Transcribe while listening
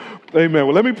Amen.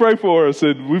 Well, let me pray for us.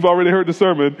 And we've already heard the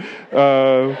sermon.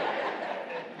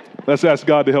 Let's ask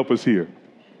God to help us here.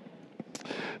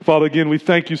 Father, again, we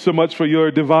thank you so much for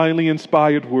your divinely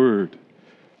inspired word,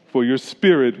 for your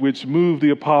spirit which moved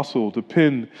the apostle to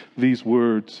pen these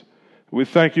words. We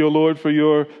thank you, O Lord, for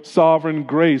your sovereign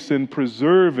grace in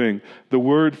preserving the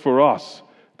word for us,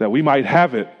 that we might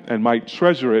have it and might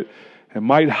treasure it and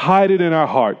might hide it in our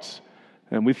hearts.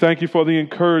 And we thank you for the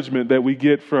encouragement that we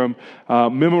get from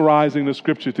memorizing the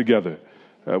scripture together,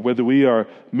 whether we are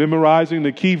memorizing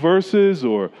the key verses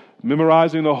or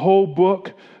memorizing the whole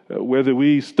book, whether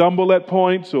we stumble at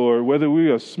points or whether we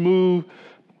are smooth.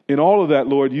 In all of that,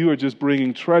 Lord, you are just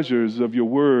bringing treasures of your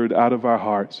word out of our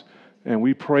hearts. And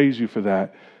we praise you for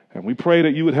that. And we pray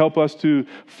that you would help us to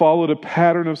follow the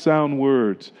pattern of sound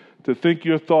words, to think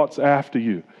your thoughts after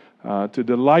you, to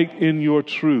delight in your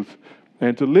truth,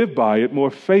 and to live by it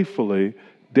more faithfully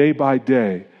day by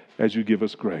day as you give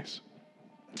us grace.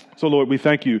 So, Lord, we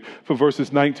thank you for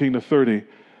verses 19 to 30.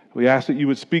 We ask that you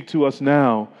would speak to us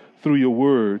now through your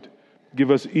word. Give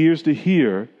us ears to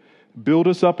hear, build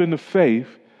us up in the faith,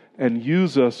 and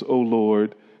use us, O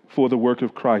Lord, for the work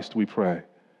of Christ, we pray.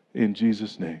 In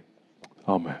Jesus' name,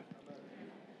 amen.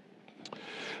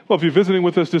 Well, if you're visiting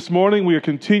with us this morning, we are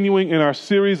continuing in our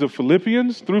series of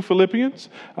Philippians, through Philippians.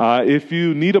 If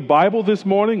you need a Bible this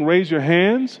morning, raise your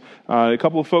hands. A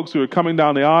couple of folks who are coming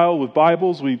down the aisle with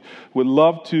Bibles, we would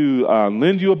love to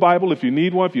lend you a Bible if you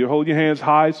need one. If you hold your hands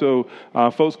high so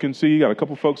folks can see. You got a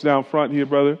couple of folks down front here,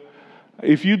 brother.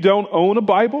 If you don't own a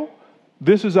Bible,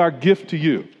 this is our gift to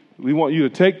you. We want you to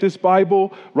take this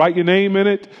Bible, write your name in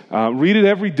it, read it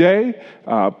every day,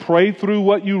 pray through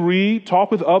what you read, talk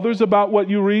with others about what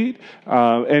you read,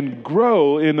 and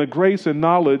grow in the grace and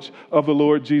knowledge of the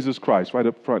Lord Jesus Christ. Right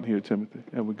up front here, Timothy.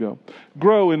 There we go.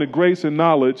 Grow in the grace and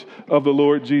knowledge of the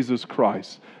Lord Jesus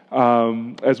Christ,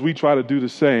 as we try to do the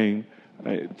same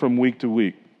from week to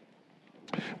week.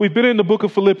 We've been in the book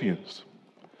of Philippians.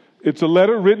 It's a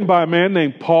letter written by a man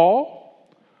named Paul.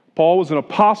 Paul was an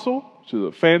apostle, which is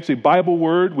a fancy Bible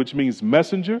word, which means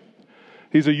messenger.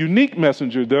 He's a unique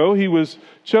messenger, though. He was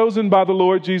chosen by the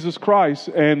Lord Jesus Christ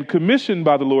and commissioned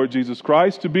by the Lord Jesus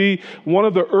Christ to be one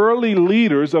of the early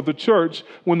leaders of the church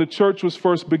when the church was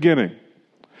first beginning.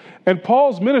 And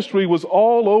Paul's ministry was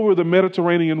all over the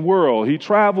Mediterranean world. He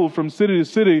traveled from city to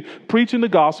city preaching the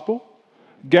gospel,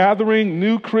 gathering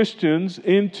new Christians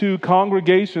into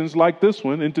congregations like this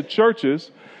one, into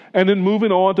churches, and then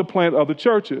moving on to plant other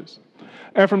churches.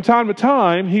 And from time to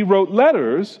time, he wrote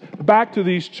letters back to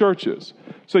these churches.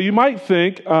 So you might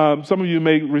think, some of you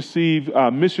may receive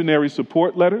missionary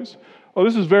support letters. Oh,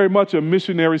 this is very much a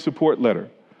missionary support letter.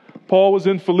 Paul was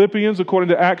in Philippians, according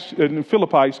to Acts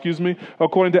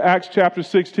chapter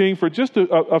 16, for just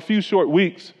a few short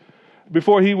weeks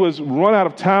before he was run out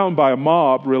of town by a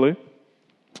mob, really.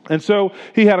 And so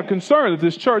he had a concern that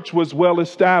this church was well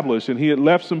established, and he had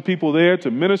left some people there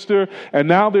to minister. And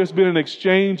now there's been an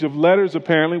exchange of letters,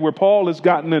 apparently, where Paul has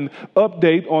gotten an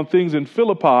update on things in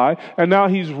Philippi, and now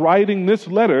he's writing this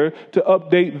letter to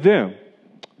update them.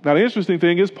 Now, the interesting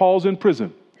thing is Paul's in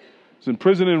prison. He's in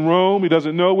prison in Rome. He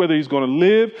doesn't know whether he's going to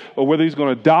live or whether he's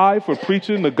going to die for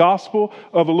preaching the gospel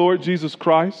of the Lord Jesus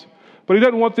Christ. But he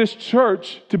doesn't want this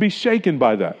church to be shaken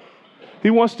by that. He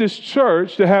wants this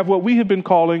church to have what we have been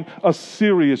calling a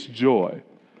serious joy.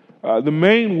 The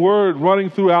main word running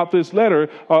throughout this letter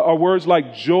are words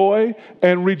like joy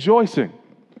and rejoicing.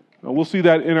 We'll see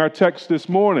that in our text this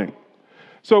morning.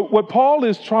 So what Paul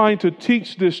is trying to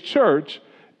teach this church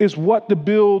is what to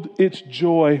build its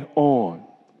joy on.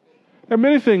 There are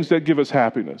many things that give us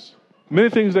happiness, many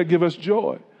things that give us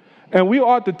joy. And we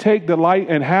ought to take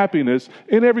delight and happiness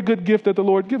in every good gift that the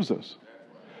Lord gives us.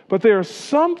 But there are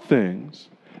some things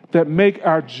that make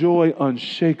our joy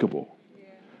unshakable.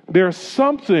 There are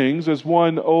some things, as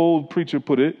one old preacher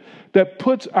put it, that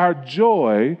puts our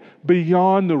joy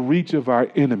beyond the reach of our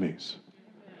enemies.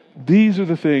 These are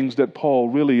the things that Paul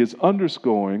really is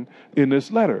underscoring in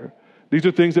this letter. These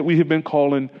are things that we have been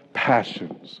calling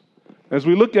passions. As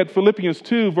we look at Philippians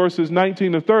 2, verses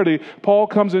 19 to 30, Paul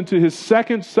comes into his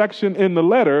second section in the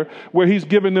letter where he's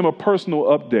giving them a personal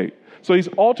update. So he's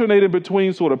alternated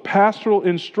between sort of pastoral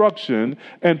instruction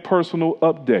and personal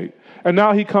update. And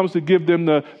now he comes to give them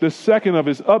the second of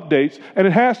his updates, and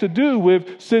it has to do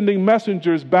with sending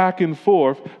messengers back and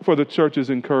forth for the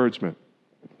church's encouragement.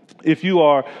 If you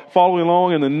are following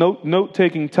along in the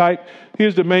note-taking type,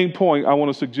 here's the main point I want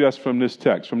to suggest from this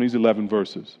text, from these 11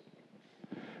 verses.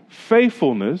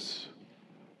 Faithfulness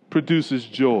produces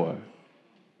joy.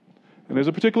 And there's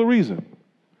a particular reason.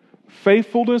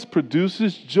 Faithfulness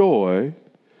produces joy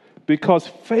Because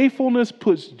faithfulness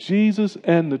puts Jesus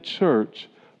and the church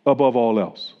above all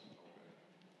else.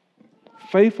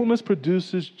 Faithfulness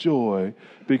produces joy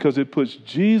because it puts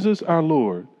Jesus, our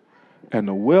Lord, and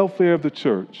the welfare of the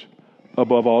church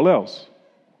above all else.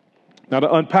 Now,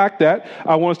 to unpack that,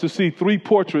 I want us to see three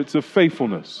portraits of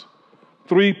faithfulness.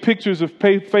 Three pictures of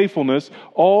faithfulness,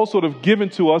 all sort of given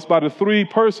to us by the three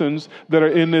persons that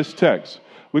are in this text.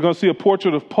 We're going to see a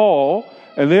portrait of Paul,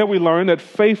 and there we learn that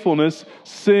faithfulness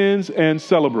sins and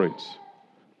celebrates.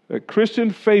 That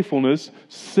Christian faithfulness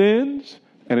sins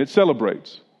and it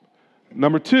celebrates.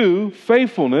 Number two,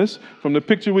 faithfulness, from the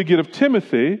picture we get of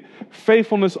Timothy,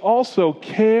 faithfulness also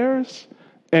cares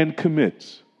and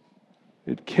commits.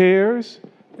 It cares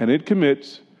and it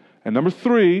commits. And number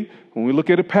three, when we look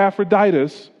at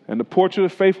Epaphroditus and the portrait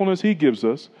of faithfulness he gives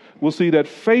us, we'll see that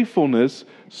faithfulness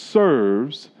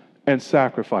serves and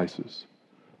sacrifices.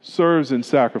 Serves and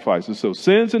sacrifices. So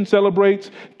sins and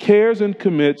celebrates, cares and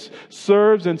commits,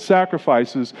 serves and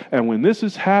sacrifices. And when this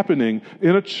is happening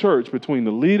in a church between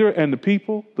the leader and the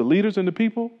people, the leaders and the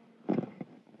people,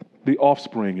 the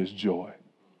offspring is joy.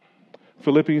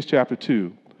 Philippians chapter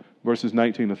 2, verses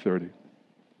 19 to 30.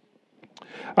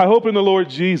 I hope in the Lord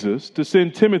Jesus to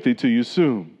send Timothy to you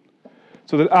soon,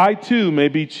 so that I too may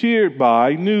be cheered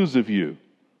by news of you.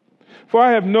 For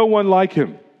I have no one like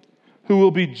him, who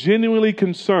will be genuinely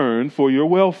concerned for your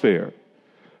welfare.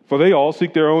 For they all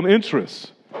seek their own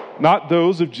interests, not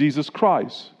those of Jesus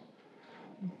Christ.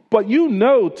 But you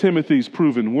know Timothy's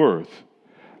proven worth,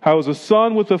 how as a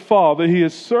son with a father he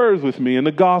has served with me in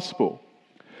the gospel.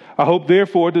 I hope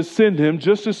therefore to send him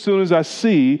just as soon as I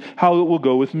see how it will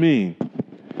go with me.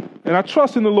 And I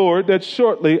trust in the Lord that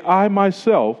shortly I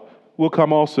myself will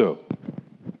come also.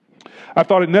 I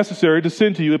thought it necessary to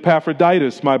send to you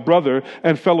Epaphroditus, my brother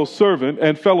and fellow servant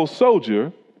and fellow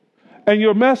soldier, and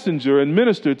your messenger and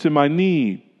minister to my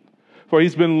need. For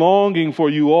he's been longing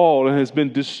for you all and has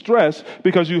been distressed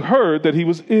because you heard that he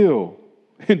was ill.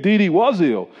 Indeed, he was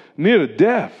ill, near to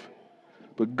death.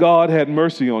 But God had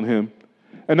mercy on him,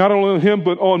 and not only on him,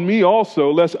 but on me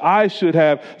also, lest I should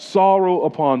have sorrow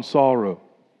upon sorrow.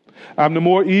 I'm the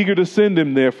more eager to send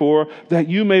him, therefore, that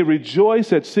you may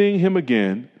rejoice at seeing him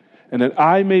again, and that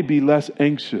I may be less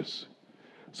anxious.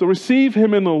 So receive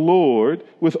him in the Lord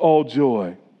with all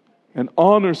joy, and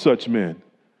honor such men,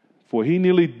 for he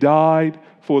nearly died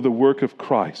for the work of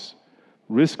Christ,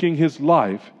 risking his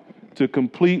life to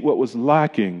complete what was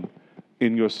lacking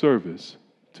in your service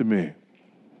to me.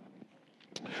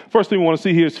 First thing we want to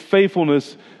see here is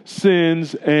faithfulness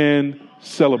sins and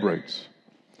celebrates.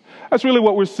 That's really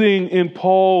what we're seeing in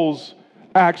Paul's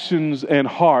actions and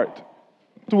heart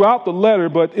throughout the letter,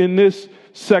 but in this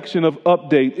section of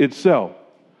update itself.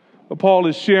 Paul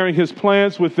is sharing his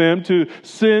plans with them to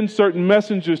send certain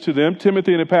messengers to them,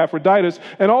 Timothy and Epaphroditus,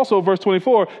 and also, verse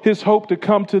 24, his hope to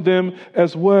come to them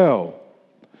as well.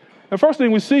 The first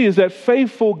thing we see is that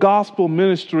faithful gospel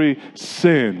ministry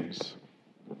sins.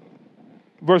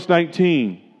 Verse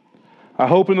 19, I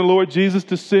hope in the Lord Jesus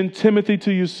to send Timothy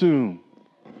to you soon.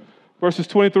 Verses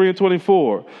 23 and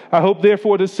 24, I hope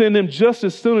therefore to send him just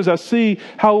as soon as I see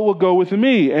how it will go with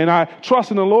me. And I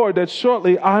trust in the Lord that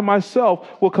shortly I myself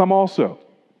will come also.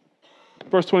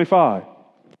 Verse 25,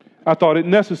 I thought it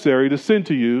necessary to send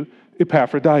to you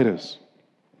Epaphroditus.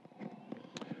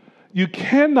 You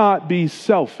cannot be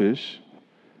selfish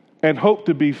and hope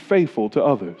to be faithful to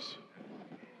others.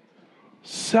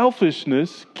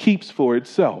 Selfishness keeps for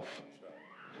itself.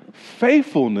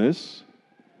 Faithfulness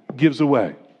gives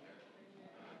away.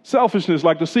 Selfishness,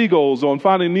 like the seagulls on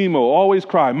Finding Nemo, always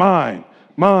cry, mine,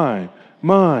 mine,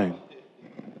 mine.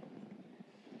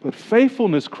 But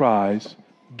faithfulness cries,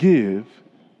 give,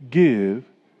 give,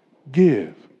 give.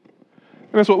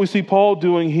 And that's what we see Paul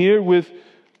doing here with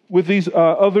these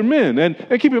other men.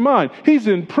 And keep in mind, he's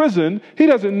in prison. He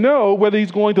doesn't know whether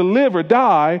he's going to live or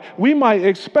die. We might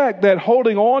expect that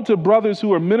holding on to brothers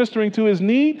who are ministering to his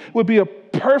need would be a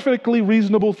perfectly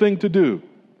reasonable thing to do.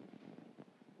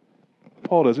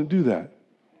 Paul doesn't do that.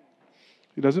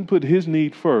 He doesn't put his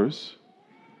need first.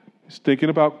 He's thinking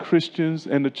about Christians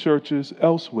and the churches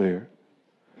elsewhere.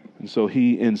 And so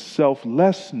he, in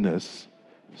selflessness,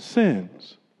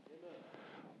 sins.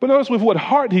 But notice with what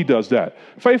heart he does that.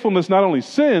 Faithfulness not only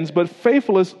sins, but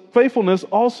faithfulness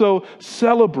also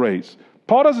celebrates.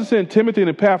 Paul doesn't send Timothy and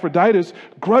Epaphroditus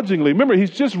grudgingly. Remember,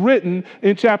 he's just written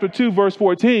in chapter 2, verse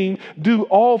 14, do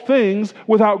all things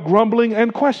without grumbling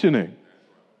and questioning.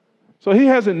 So he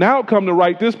hasn't now come to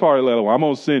write this part of the letter. Well, I'm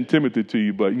going to send Timothy to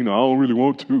you, but, I don't really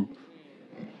want to.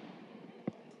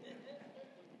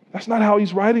 That's not how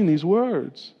he's writing these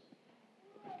words.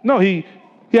 No, he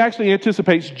He actually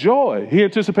anticipates joy. He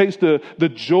anticipates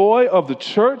the joy of the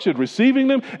church at receiving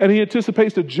them, and he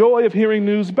anticipates the joy of hearing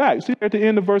news back. See, at the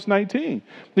end of verse 19,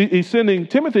 he's sending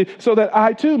Timothy so that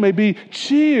I too may be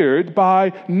cheered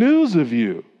by news of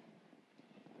you.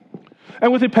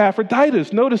 And with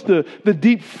Epaphroditus, notice the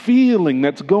deep feeling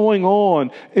that's going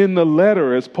on in the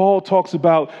letter as Paul talks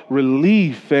about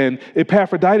relief and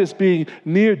Epaphroditus being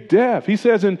near death. He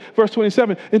says in verse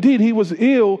 27, indeed, he was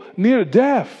ill near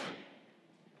death.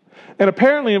 And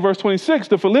apparently in verse 26,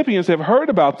 the Philippians have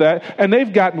heard about that and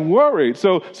they've gotten worried.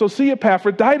 So see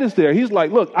Epaphroditus there. He's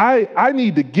like, look, I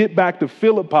need to get back to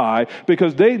Philippi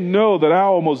because they know that I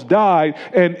almost died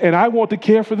and I want to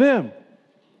care for them.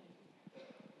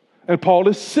 And Paul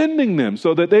is sending them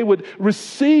so that they would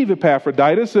receive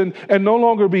Epaphroditus and no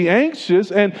longer be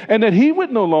anxious and that he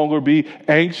would no longer be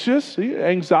anxious. See,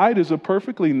 anxiety is a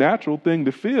perfectly natural thing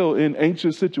to feel in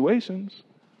anxious situations.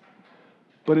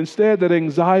 But instead, that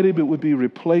anxiety would be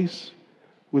replaced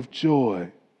with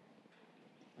joy.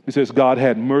 He says, God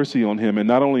had mercy on him, and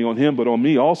not only on him, but on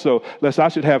me also, lest I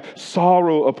should have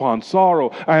sorrow upon sorrow.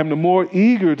 I am the more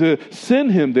eager to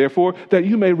send him, therefore, that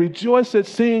you may rejoice at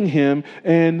seeing him,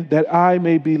 and that I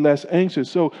may be less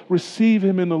anxious. So receive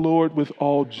him in the Lord with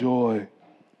all joy,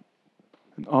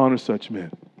 and honor such men.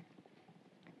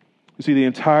 You see, the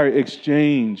entire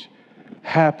exchange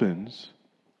happens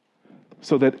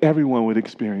so that everyone would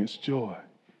experience joy.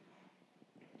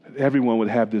 That everyone would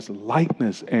have this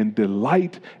lightness and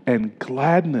delight and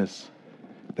gladness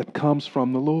that comes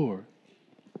from the Lord.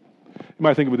 You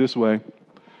might think of it this way.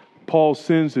 Paul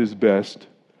sends his best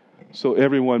so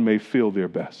everyone may feel their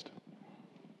best.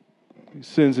 He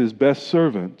sends his best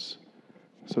servants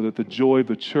so that the joy of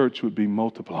the church would be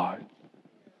multiplied.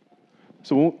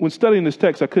 So when studying this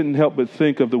text, I couldn't help but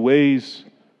think of the ways,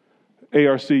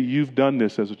 ARC, you've done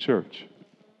this as a church.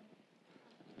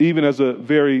 Even as a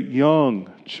very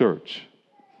young church,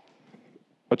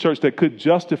 a church that could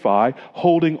justify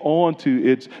holding on to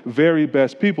its very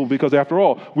best people, because after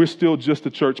all, we're still just a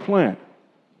church plant.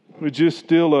 We're just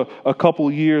still a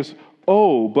couple years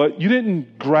old, but you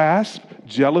didn't grasp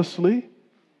jealously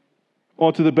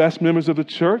onto the best members of the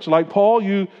church. Like Paul,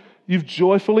 you've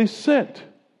joyfully sent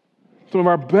some of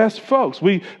our best folks.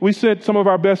 We sent some of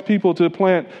our best people to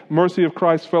plant Mercy of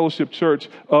Christ Fellowship Church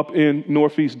up in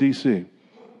Northeast D.C.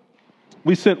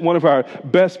 We sent one of our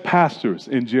best pastors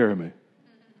in Jeremy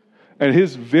and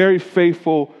his very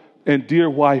faithful and dear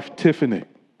wife, Tiffany.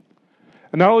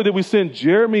 And not only did we send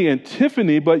Jeremy and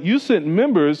Tiffany, but you sent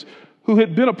members who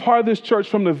had been a part of this church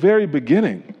from the very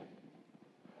beginning.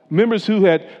 Members who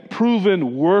had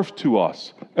proven worth to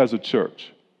us as a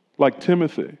church, like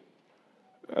Timothy.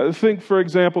 Think, for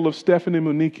example, of Stephanie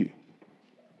Muniki,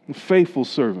 a faithful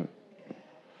servant.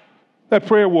 That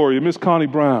prayer warrior, Miss Connie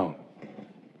Brown.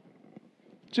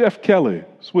 Jeff Kelly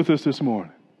is with us this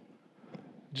morning.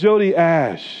 Jody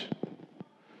Ash.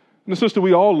 And the sister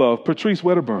we all love, Patrice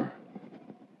Wedderburn.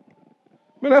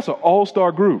 Man, that's an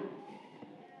all-star group.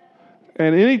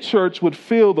 And any church would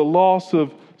feel the loss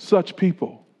of such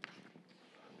people.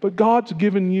 But God's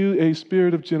given you a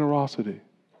spirit of generosity,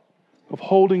 of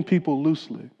holding people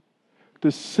loosely, to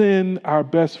send our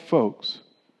best folks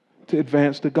to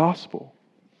advance the gospel.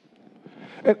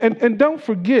 And don't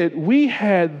forget, we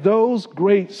had those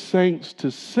great saints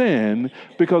to send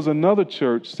because another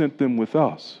church sent them with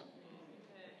us.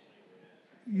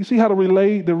 You see how the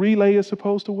relay is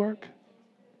supposed to work?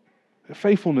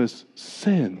 Faithfulness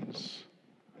sends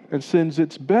and sends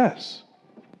its best.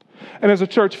 And as a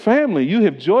church family, you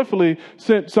have joyfully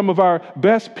sent some of our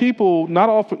best people, not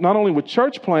only with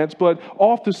church plants, but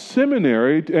off to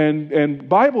seminary and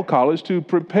Bible college to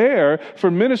prepare for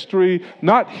ministry,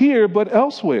 not here, but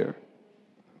elsewhere.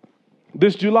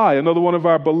 This July, another one of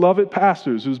our beloved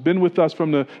pastors who's been with us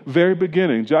from the very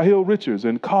beginning, Jahil Richards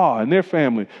and Ka and their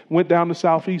family, went down to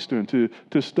Southeastern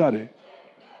to study.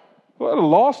 What a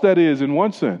loss that is in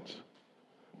one sense.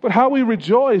 But how we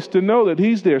rejoice to know that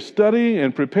he's there studying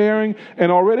and preparing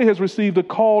and already has received a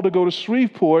call to go to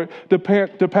Shreveport to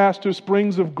pastor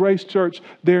Springs of Grace Church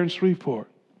there in Shreveport.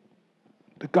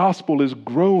 The gospel is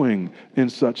growing in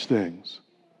such things.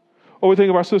 Or we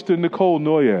think of our sister Nicole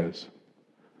Noyes.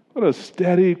 What a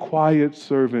steady, quiet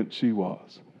servant she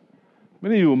was.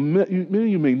 Many of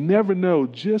you may never know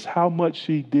just how much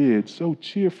she did so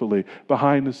cheerfully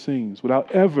behind the scenes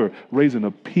without ever raising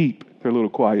a peep, her little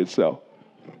quiet self.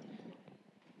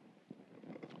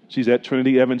 She's at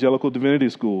Trinity Evangelical Divinity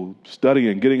School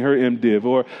studying, getting her MDiv.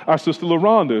 Or our sister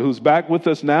LaRonda, who's back with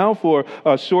us now for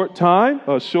a short time.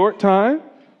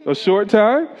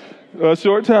 a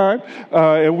short time,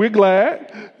 and we're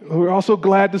glad. We're also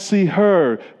glad to see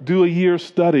her do a year's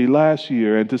study last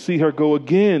year and to see her go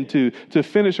again to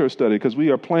finish her study because we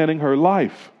are planning her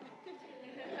life.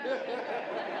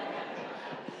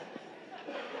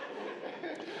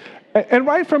 And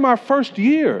right from our first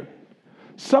year,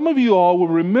 some of you all will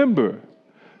remember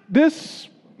this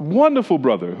wonderful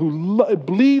brother who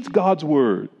bleeds God's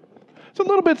word. It's a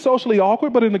little bit socially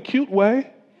awkward, but in a cute way.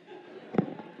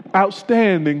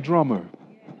 Outstanding drummer.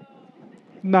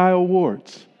 Niall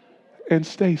Warts and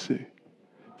Stacy.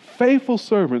 Faithful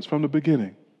servants from the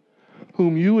beginning,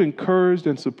 whom you encouraged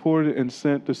and supported and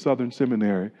sent to Southern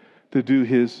Seminary to do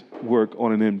his work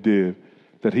on an MDiv,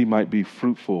 that he might be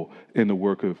fruitful in the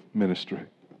work of ministry.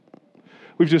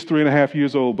 We're just 3.5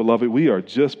 years old, beloved. We are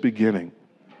just beginning.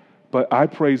 But I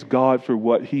praise God for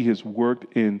what he has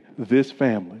worked in this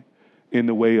family in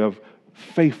the way of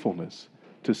faithfulness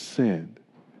to send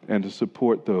and to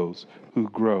support those who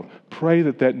grow. Pray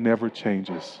that that never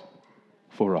changes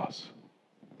for us.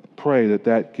 Pray that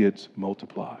that gets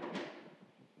multiplied.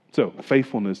 So,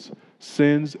 faithfulness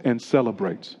sends and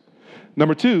celebrates.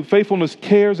 Number 2, faithfulness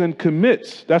cares and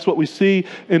commits. That's what we see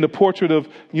in the portrait of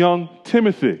young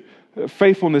Timothy.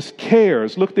 Faithfulness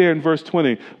cares. Look there in verse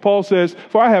 20. Paul says,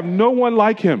 "For I have no one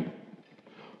like him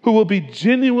who will be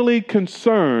genuinely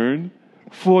concerned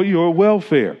for your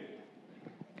welfare."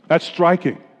 That's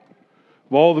striking.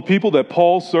 Of all the people that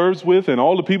Paul serves with and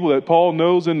all the people that Paul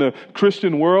knows in the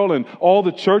Christian world and all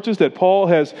the churches that Paul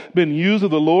has been used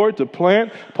of the Lord to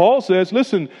plant, Paul says,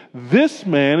 listen, this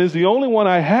man is the only one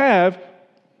I have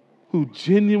who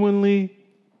genuinely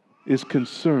is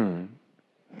concerned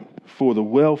for the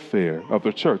welfare of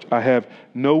the church. I have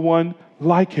no one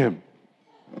like him.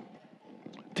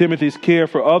 Timothy's care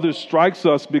for others strikes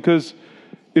us because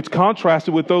it's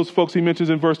contrasted with those folks he mentions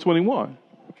in verse 21.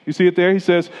 You see it there? He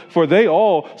says, "For they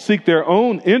all seek their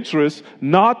own interests,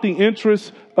 not the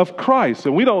interests of Christ."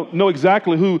 And we don't know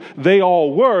exactly who they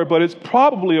all were, but it's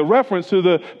probably a reference to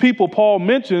the people Paul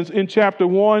mentions in chapter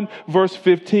 1, verse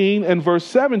 15 and verse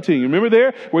 17. Remember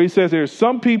there where he says there's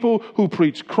some people who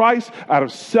preach Christ out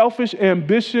of selfish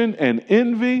ambition and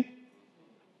envy.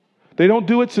 They don't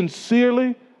do it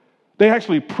sincerely. They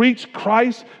actually preach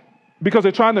Christ because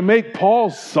they're trying to make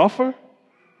Paul suffer.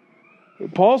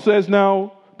 Paul says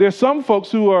now, there's some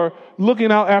folks who are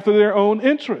looking out after their own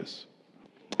interests.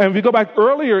 And if you go back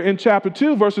earlier in chapter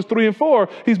 2, verses 3 and 4,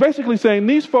 he's basically saying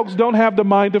these folks don't have the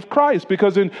mind of Christ,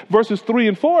 because in verses 3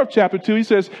 and 4 of chapter 2, he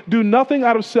says, "Do nothing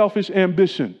out of selfish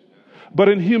ambition, but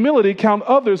in humility count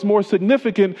others more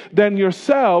significant than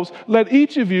yourselves. Let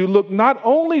each of you look not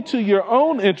only to your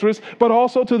own interests, but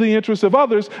also to the interests of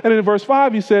others." And in verse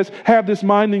 5, he says, "Have this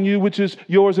mind in you, which is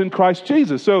yours in Christ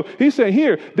Jesus." So he's saying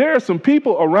here, there are some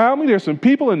people around me, there's some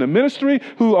people in the ministry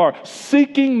who are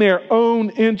seeking their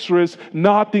own interests,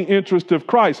 not the interest of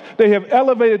Christ. They have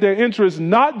elevated their interests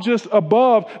not just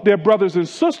above their brothers and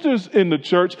sisters in the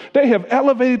church, they have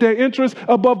elevated their interests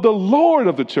above the Lord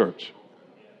of the church.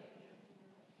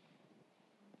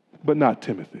 But not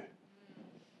Timothy.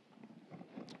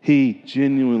 He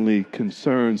genuinely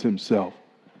concerns himself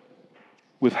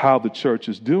with how the church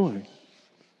is doing.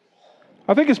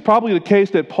 I think it's probably the case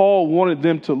that Paul wanted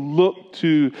them to look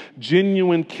to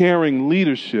genuine, caring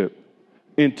leadership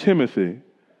in Timothy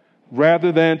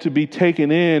rather than to be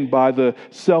taken in by the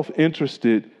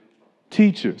self-interested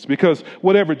teachers. Because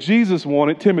whatever Jesus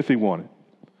wanted, Timothy wanted.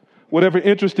 Whatever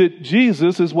interested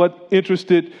Jesus is what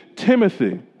interested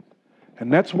Timothy.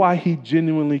 And that's why he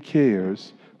genuinely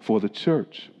cares for the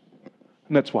church.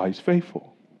 And that's why he's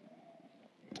faithful.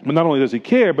 But not only does he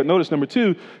care, but notice number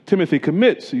 2, Timothy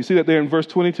commits. You see that there in verse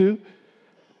 22?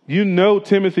 You know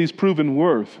Timothy's proven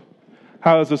worth.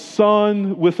 How as a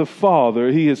son with a father,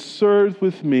 he has served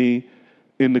with me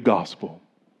in the gospel.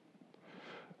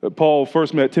 Paul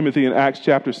first met Timothy in Acts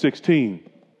chapter 16.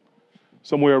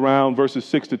 Somewhere around verses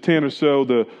 6 to 10 or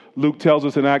so, Luke tells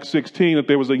us in Acts 16 that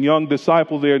there was a young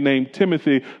disciple there named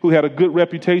Timothy who had a good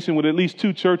reputation with at least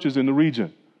 2 churches in the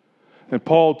region. And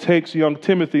Paul takes young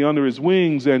Timothy under his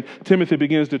wings, and Timothy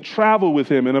begins to travel with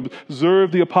him and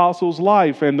observe the apostles'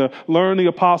 life and learn the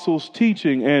apostles'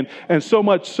 teaching. And so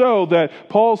much so that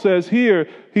Paul says here,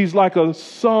 he's like a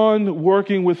son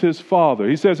working with his father.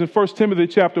 He says in 1 Timothy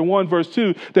chapter 1, verse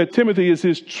 2, that Timothy is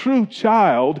his true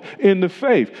child in the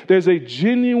faith. There's a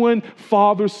genuine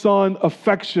father-son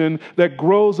affection that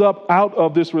grows up out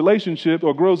of this relationship,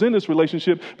 or grows in this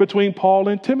relationship between Paul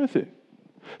and Timothy.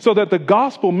 So that the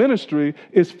gospel ministry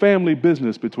is family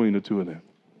business between the two of them.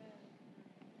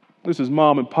 This is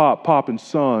mom and pop and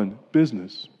son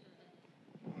business.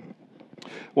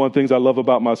 One of the things I love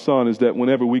about my son is that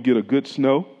whenever we get a good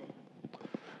snow,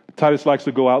 Titus likes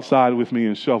to go outside with me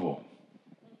and shovel.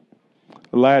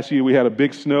 Last year we had a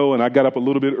big snow, and I got up a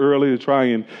little bit early to try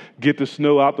and get the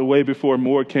snow out the way before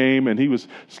more came, and he was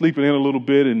sleeping in a little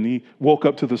bit, and he woke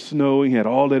up to the snow. He had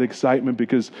all that excitement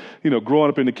because, growing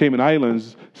up in the Cayman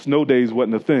Islands, snow days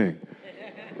wasn't a thing,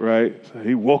 right? So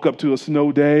he woke up to a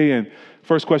snow day, and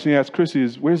first question he asked Chrissy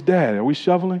is, "Where's Dad? Are we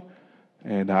shoveling?"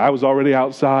 And I was already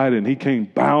outside, and he came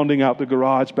bounding out the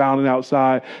garage, bounding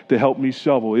outside to help me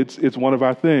shovel. It's one of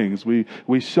our things.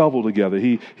 We shovel together.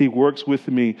 He works with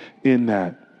me in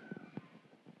that.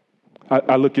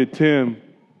 I look at Tim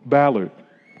Ballard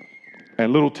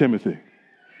and little Timothy.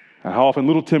 And how often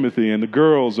little Timothy and the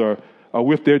girls are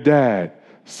with their dad,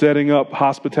 setting up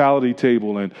hospitality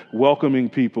table and welcoming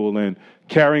people and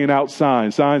carrying out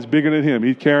signs bigger than him.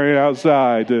 He's carrying it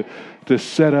outside to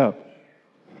set up.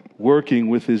 Working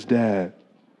with his dad.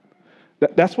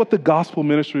 That's what the gospel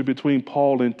ministry between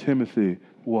Paul and Timothy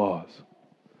was.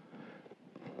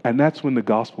 And that's when the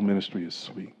gospel ministry is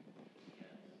sweet.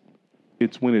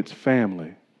 It's when it's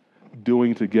family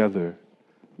doing together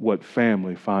what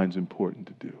family finds important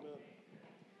to do.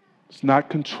 It's not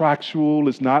contractual,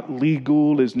 it's not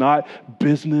legal, it's not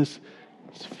business,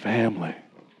 it's family.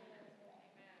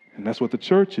 And that's what the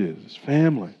church is, it's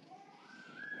family.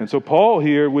 And so Paul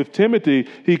here with Timothy,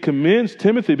 he commends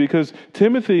Timothy because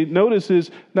Timothy, notice,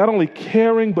 is not only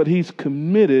caring, but he's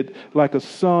committed like a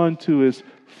son to his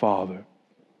father.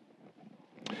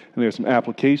 And there's some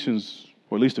applications,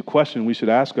 or at least a question we should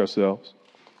ask ourselves.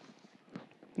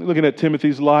 Looking at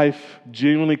Timothy's life,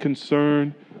 genuinely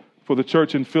concerned for the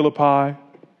church in Philippi,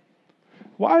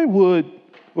 why would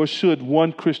or should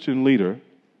one Christian leader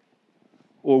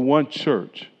or one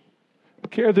church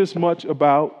care this much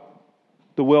about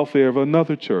the welfare of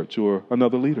another church or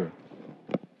another leader?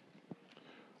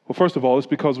 Well, first of all, it's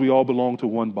because we all belong to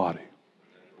one body.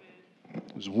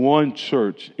 There's one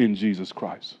church in Jesus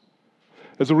Christ.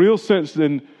 There's a real sense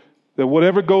then that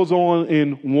whatever goes on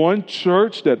in one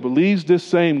church that believes this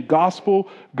same gospel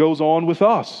goes on with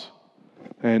us.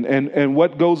 And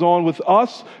what goes on with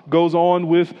us goes on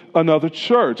with another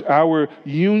church. Our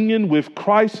union with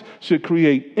Christ should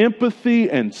create empathy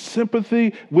and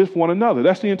sympathy with one another.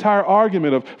 That's the entire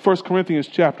argument of 1 Corinthians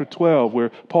chapter 12, where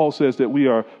Paul says that we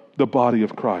are the body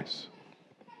of Christ.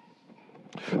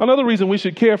 Another reason we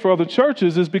should care for other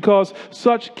churches is because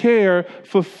such care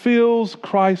fulfills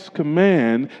Christ's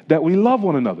command that we love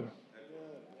one another.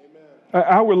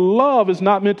 Our love is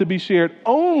not meant to be shared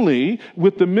only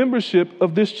with the membership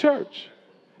of this church.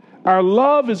 Our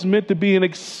love is meant to be an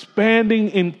expanding,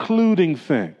 including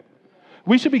thing.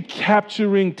 We should be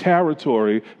capturing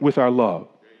territory with our love.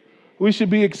 We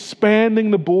should be expanding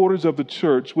the borders of the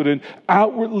church with an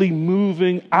outwardly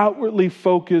moving, outwardly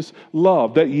focused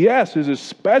love that, yes, is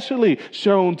especially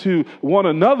shown to one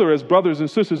another as brothers and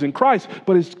sisters in Christ,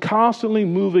 but is constantly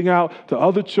moving out to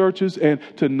other churches and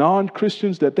to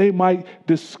non-Christians that they might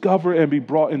discover and be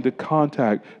brought into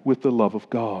contact with the love of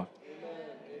God.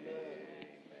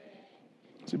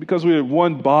 See, because we are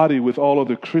one body with all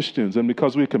other Christians, and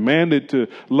because we're commanded to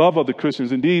love other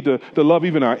Christians, indeed to love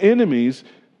even our enemies,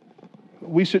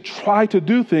 we should try to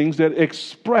do things that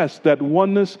express that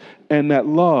oneness and that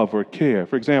love or care.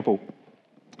 For example,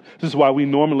 this is why we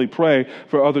normally pray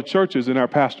for other churches in our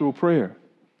pastoral prayer.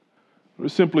 We're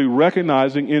simply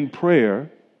recognizing in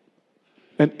prayer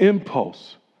an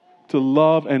impulse to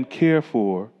love and care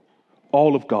for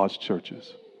all of God's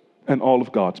churches and all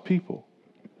of God's people.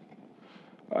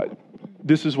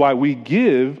 This is why we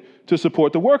give to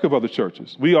support the work of other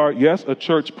churches. We are, yes, a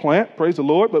church plant, praise the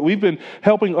Lord, but we've been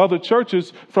helping other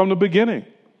churches from the beginning.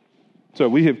 So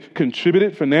we have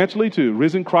contributed financially to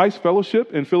Risen Christ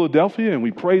Fellowship in Philadelphia, and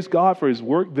we praise God for his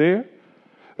work there.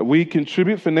 We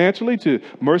contribute financially to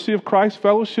Mercy of Christ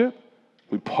Fellowship.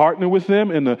 We partner with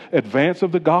them in the advance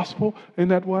of the gospel in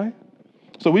that way.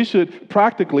 So we should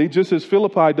practically, just as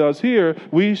Philippi does here,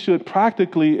 we should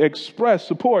practically express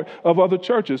support of other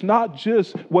churches, not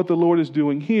just what the Lord is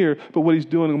doing here, but what he's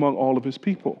doing among all of his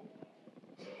people.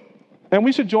 And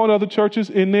we should join other churches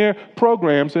in their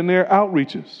programs and their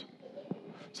outreaches.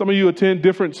 Some of you attend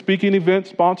different speaking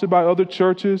events sponsored by other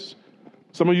churches.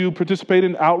 Some of you participate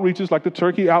in outreaches like the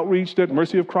Turkey outreach that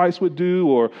Mercy of Christ would do,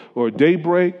 or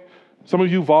Daybreak. Some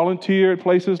of you volunteer at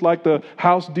places like the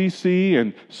House DC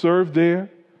and serve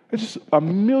there. It's just a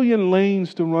million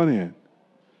lanes to run in.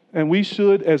 And we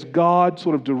should, as God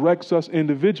sort of directs us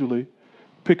individually,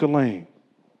 pick a lane,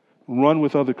 run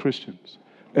with other Christians,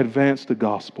 advance the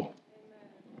gospel.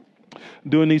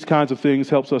 Doing these kinds of things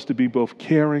helps us to be both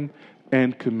caring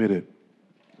and committed.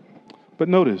 But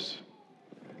notice,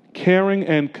 caring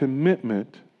and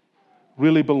commitment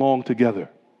really belong together.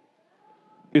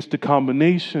 It's the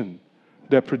combination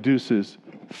that produces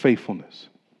faithfulness.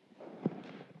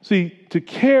 See, to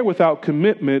care without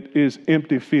commitment is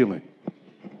empty feeling.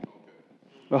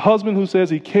 A husband who says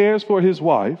he cares for his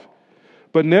wife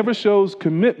but never shows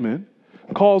commitment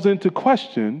calls into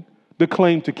question the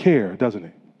claim to care, doesn't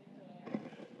he?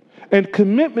 And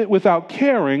commitment without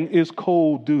caring is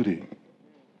cold duty.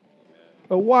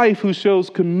 A wife who shows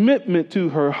commitment to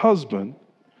her husband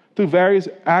through various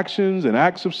actions and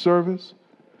acts of service,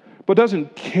 but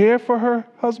doesn't care for her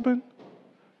husband,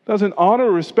 doesn't honor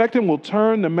or respect him, will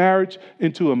turn the marriage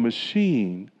into a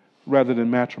machine rather than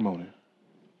matrimony.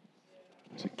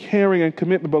 So caring and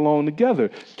commitment belong together.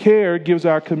 Care gives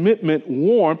our commitment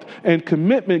warmth, and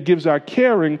commitment gives our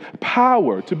caring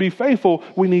power. To be faithful,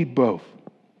 we need both.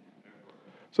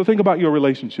 So think about your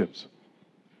relationships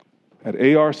at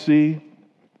ARC,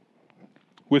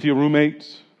 with your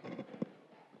roommates,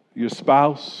 your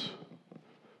spouse,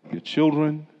 your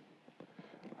children,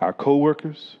 our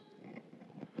coworkers,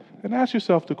 and ask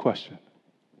yourself the question,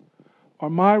 are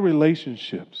my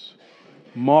relationships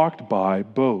marked by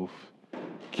both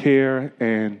care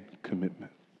and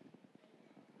commitment?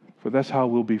 For that's how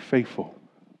we'll be faithful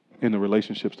in the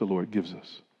relationships the Lord gives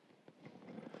us.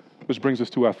 Which brings us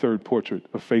to our third portrait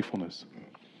of faithfulness.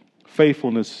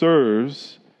 Faithfulness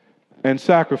serves and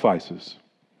sacrifices.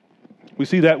 We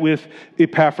see that with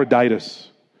Epaphroditus.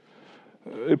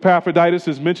 Epaphroditus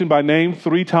is mentioned by name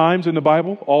 3 times in the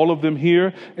Bible, all of them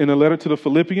here in the letter to the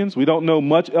Philippians. We don't know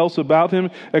much else about him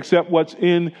except what's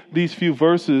in these few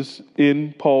verses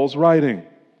in Paul's writing.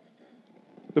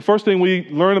 The first thing we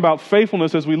learn about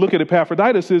faithfulness as we look at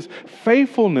Epaphroditus is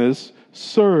faithfulness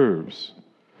serves.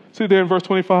 See there in verse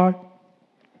 25?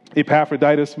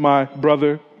 Epaphroditus, my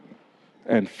brother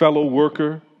and fellow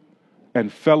worker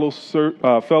and fellow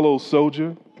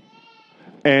soldier,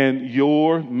 and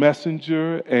your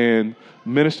messenger and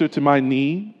minister to my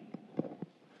need.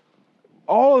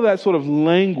 All of that sort of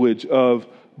language of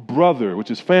brother, which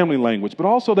is family language, but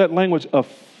also that language of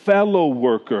fellow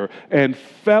worker and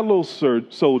fellow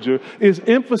soldier is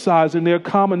emphasizing their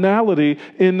commonality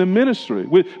in the ministry.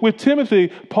 With Timothy,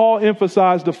 Paul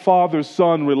emphasized the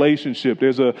father-son relationship.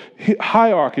 There's a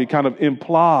hierarchy kind of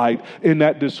implied in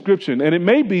that description. And it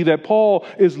may be that Paul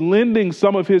is lending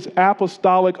some of his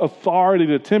apostolic authority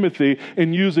to Timothy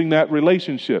in using that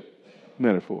relationship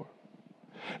metaphor.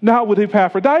 Now, with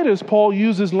Epaphroditus, Paul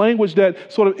uses language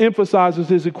that sort of emphasizes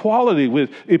his equality with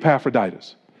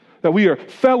Epaphroditus. That we are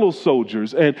fellow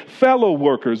soldiers and fellow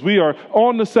workers. We are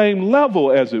on the same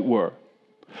level, as it were.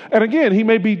 And again, he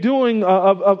may be doing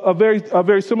a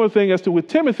very similar thing as to with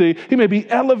Timothy. He may be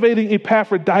elevating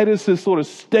Epaphroditus' sort of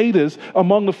status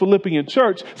among the Philippian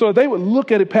church so that they would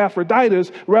look at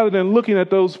Epaphroditus rather than looking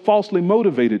at those falsely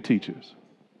motivated teachers.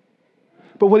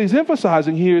 But what he's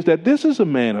emphasizing here is that this is a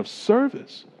man of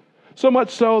service. So much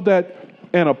so that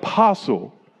an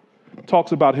apostle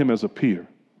talks about him as a peer.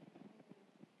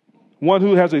 One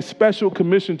who has a special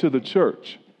commission to the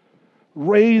church,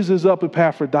 raises up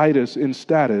Epaphroditus in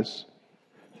status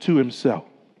to himself.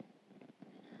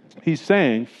 He's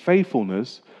saying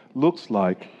faithfulness looks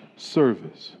like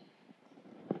service.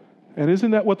 And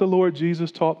isn't that what the Lord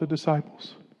Jesus taught the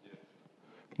disciples?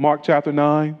 Mark chapter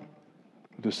 9,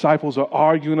 the disciples are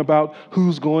arguing about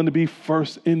who's going to be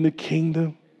first in the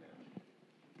kingdom.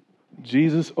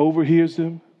 Jesus overhears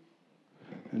them,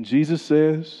 and Jesus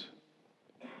says,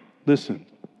 listen,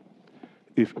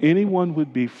 if anyone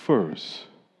would be first,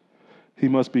 he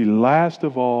must be last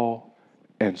of all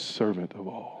and servant of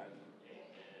all.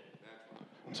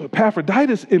 So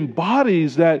Epaphroditus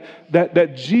embodies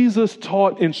that Jesus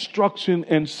taught instruction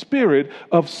and spirit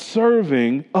of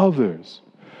serving others.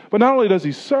 But not only does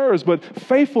he serve, but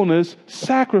faithfulness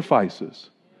sacrifices.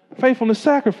 Faithfulness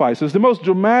sacrifices. The most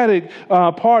dramatic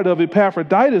part of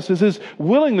Epaphroditus is his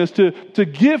willingness to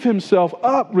give himself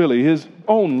up, really, his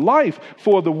own life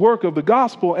for the work of the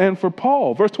gospel and for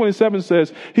Paul. Verse 27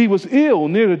 says he was ill,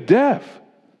 near to death.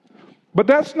 But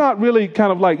that's not really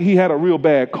kind of like he had a real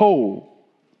bad cold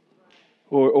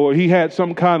or he had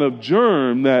some kind of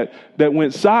germ that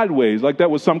went sideways, like that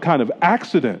was some kind of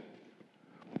accident.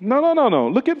 No.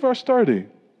 Look at verse 30.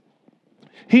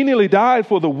 He nearly died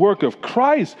for the work of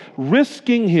Christ,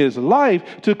 risking his life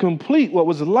to complete what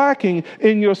was lacking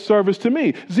in your service to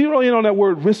me. Zero in on that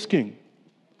word risking.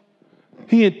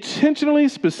 He intentionally,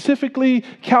 specifically,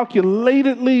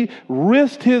 calculatedly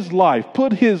risked his life,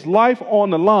 put his life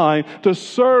on the line to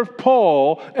serve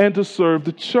Paul and to serve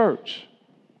the church.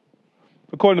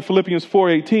 According to Philippians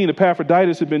 4:18,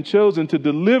 Epaphroditus had been chosen to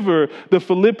deliver the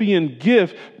Philippian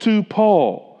gift to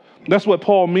Paul. That's what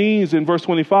Paul means in verse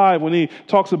 25 when he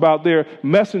talks about their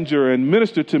messenger and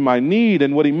minister to my need,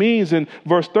 and what he means in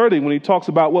verse 30 when he talks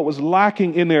about what was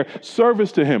lacking in their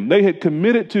service to him. They had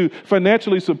committed to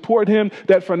financially support him.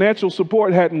 That financial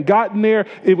support hadn't gotten there.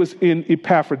 It was in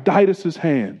Epaphroditus'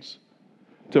 hands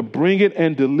to bring it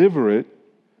and deliver it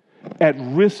at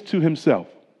risk to himself.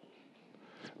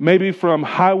 Maybe from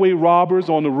highway robbers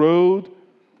on the road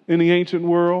in the ancient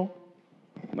world,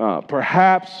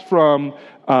 perhaps from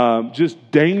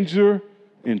just danger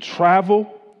in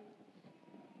travel,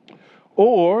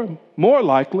 or more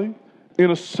likely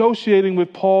in associating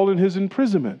with Paul in his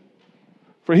imprisonment.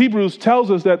 For Hebrews tells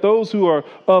us that those who are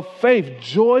of faith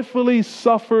joyfully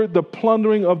suffered the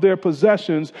plundering of their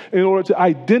possessions in order to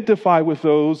identify with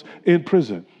those in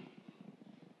prison.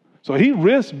 So he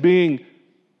risked being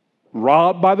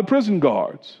robbed by the prison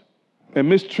guards and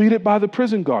mistreated by the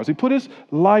prison guards. He put his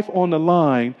life on the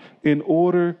line in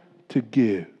order to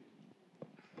give.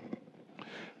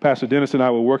 Pastor Dennis and I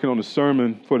were working on a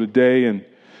sermon for the day and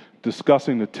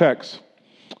discussing the text.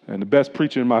 And the best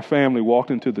preacher in my family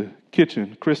walked into the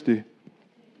kitchen, Christy.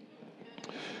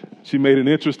 She made an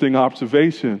interesting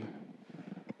observation.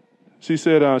 She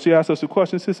said, she asked us a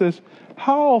question. She says,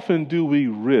 how often do we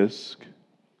risk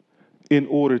in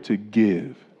order to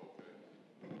give?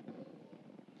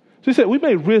 She said, we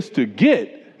may risk to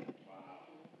get,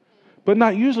 but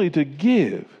not usually to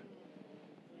give.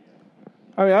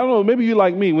 I mean, I don't know, maybe you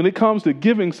like me. When it comes to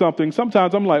giving something,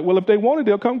 sometimes I'm like, well, if they want it,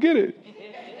 they'll come get it.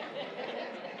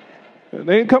 If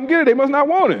they ain't come get it, they must not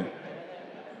want it.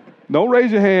 Don't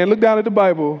raise your hand. Look down at the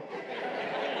Bible.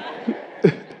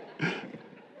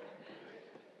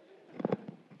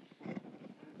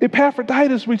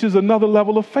 Epaphroditus reaches another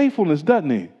level of faithfulness, doesn't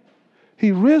he?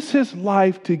 He risks his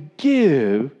life to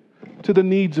give to the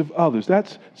needs of others.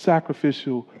 That's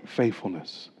sacrificial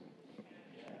faithfulness.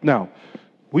 Now,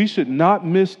 we should not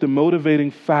miss the motivating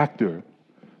factor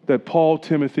that Paul,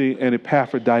 Timothy, and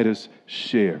Epaphroditus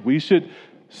share. We should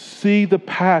see the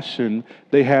passion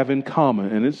they have in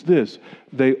common, and it's this: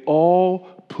 they all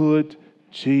put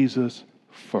Jesus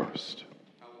first.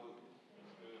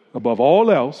 Above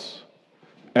all else,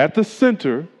 at the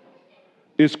center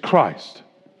is Christ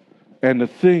and the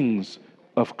things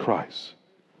of Christ.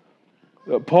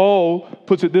 Paul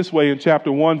puts it this way in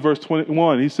chapter 1, verse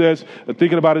 21. He says,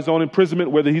 thinking about his own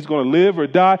imprisonment, whether he's going to live or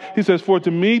die, he says, for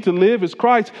to me to live is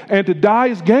Christ and to die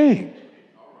is gain.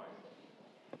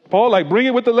 Paul, like, bring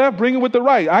it with the left, bring it with the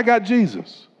right. I got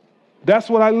Jesus. That's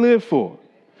what I live for.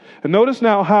 And notice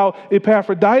now how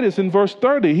Epaphroditus in verse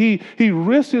 30, he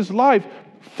risked his life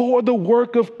for the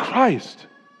work of Christ.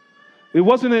 It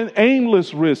wasn't an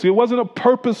aimless risk. It wasn't a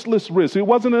purposeless risk. It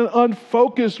wasn't an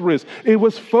unfocused risk. It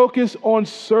was focused on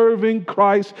serving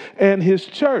Christ and his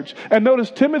church. And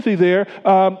notice Timothy there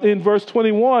in verse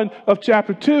 21 of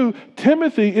chapter 2.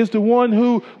 Timothy is the one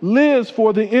who lives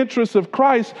for the interests of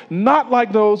Christ, not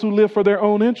like those who live for their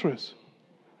own interests.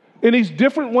 In these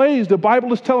different ways, the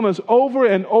Bible is telling us over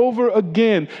and over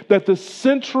again that the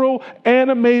central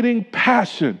animating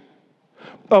passion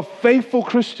of faithful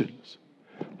Christians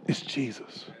is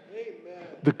Jesus,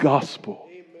 the gospel,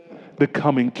 the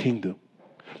coming kingdom.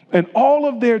 And all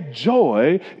of their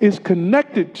joy is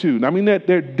connected to, I mean,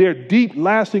 their deep,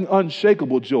 lasting,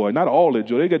 unshakable joy. Not all their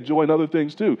joy. They got joy in other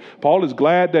things too. Paul is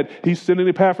glad that he's sending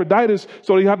Epaphroditus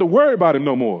so he don't have to worry about him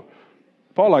no more.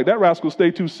 Paul like, that rascal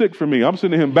stay too sick for me. I'm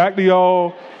sending him back to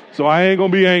y'all, so I ain't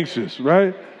going to be anxious,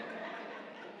 right?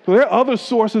 So there are other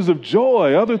sources of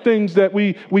joy, other things that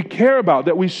we care about,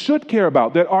 that we should care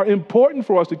about, that are important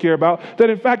for us to care about,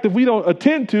 that in fact, if we don't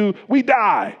attend to, we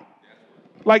die.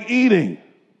 Like eating,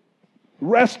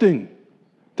 resting,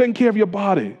 taking care of your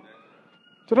body.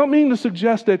 So I don't mean to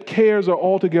suggest that cares are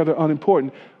altogether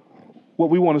unimportant.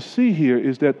 What we want to see here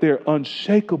is that their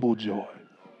unshakable joy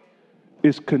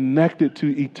is connected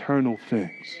to eternal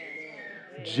things.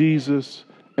 Jesus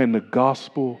and the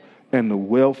gospel and the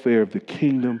welfare of the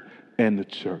kingdom and the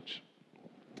church.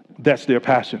 That's their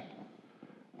passion.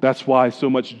 That's why so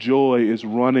much joy is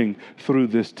running through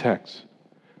this text.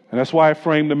 And that's why I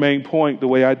framed the main point the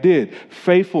way I did.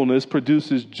 Faithfulness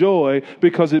produces joy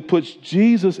because it puts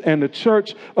Jesus and the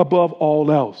church above all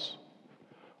else.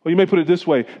 Well, you may put it this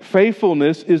way.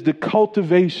 Faithfulness is the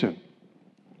cultivation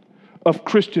of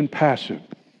Christian passion,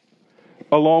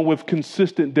 along with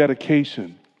consistent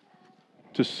dedication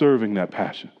to serving that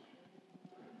passion.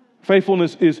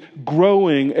 Faithfulness is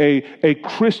growing a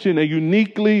Christian, a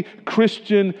uniquely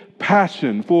Christian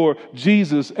passion for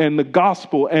Jesus and the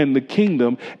gospel and the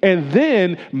kingdom, and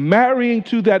then marrying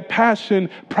to that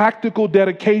passion practical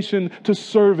dedication to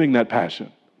serving that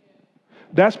passion.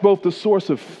 That's both the source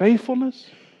of faithfulness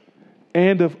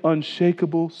and of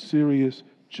unshakable, serious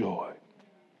joy.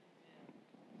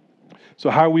 So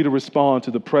how are we to respond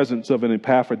to the presence of an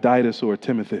Epaphroditus or a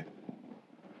Timothy?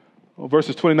 Well,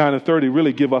 verses 29 and 30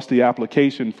 really give us the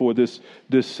application for this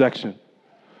section.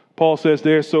 Paul says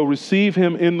there, so receive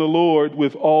him in the Lord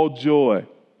with all joy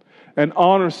and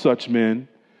honor such men,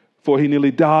 for he nearly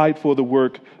died for the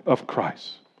work of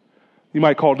Christ. You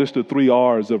might call this the 3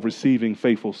 R's of receiving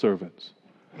faithful servants.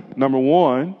 Number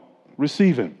 1,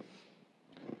 receive him.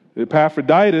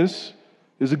 Epaphroditus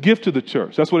is a gift to the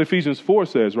church. That's what Ephesians 4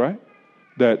 says, right?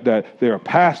 That there are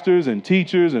pastors and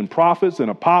teachers and prophets and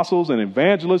apostles and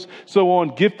evangelists, so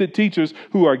on, gifted teachers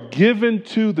who are given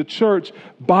to the church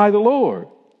by the Lord.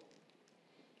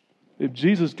 If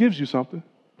Jesus gives you something,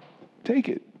 take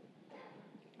it.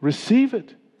 Receive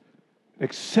it.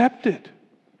 Accept it.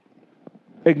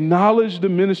 Acknowledge the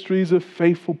ministries of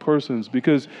faithful persons,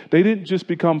 because they didn't just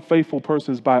become faithful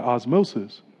persons by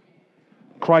osmosis.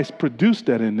 Christ produced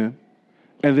that in them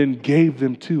and then gave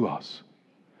them to us.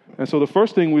 And so the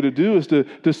first thing we're to do is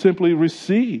to simply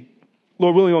receive.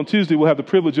 Lord willing, on Tuesday, we'll have the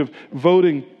privilege of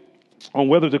voting on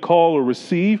whether to call or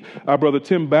receive our brother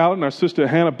Tim Ballard and our sister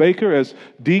Hannah Baker as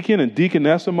deacon and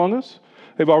deaconess among us.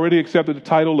 They've already accepted the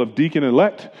title of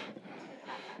deacon-elect.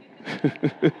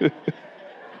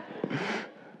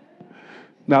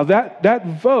 Now that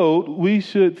vote we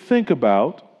should think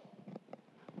about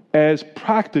as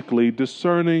practically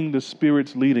discerning the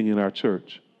Spirit's leading in our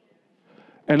church.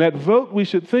 And that vote we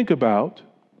should think about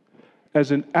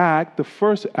as an act, the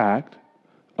first act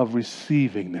of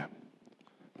receiving them,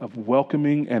 of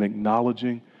welcoming and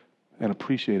acknowledging and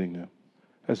appreciating them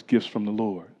as gifts from the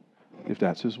Lord, if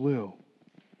that's his will.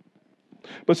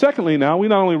 But secondly, now, we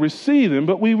not only receive them,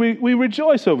 but we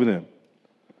rejoice over them.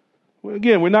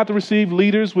 Again, we're not to receive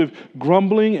leaders with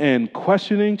grumbling and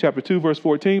questioning, chapter 2, verse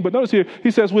 14. But notice here, he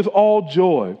says, with all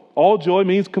joy. All joy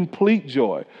means complete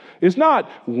joy. It's not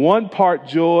one part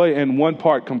joy and one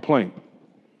part complaint.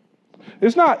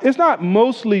 It's not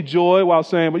mostly joy while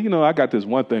saying, well, I got this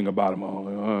one thing about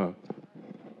him.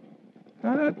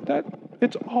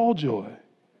 It's all joy.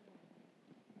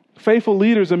 Faithful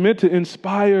leaders are meant to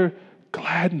inspire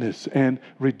gladness and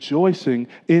rejoicing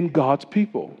in God's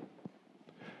people.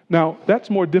 Now, that's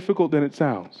more difficult than it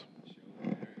sounds.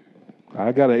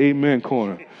 I got an amen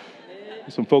corner.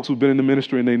 Some folks who've been in the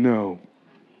ministry and they know.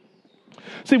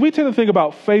 See, we tend to think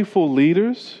about faithful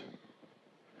leaders.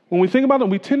 When we think about them,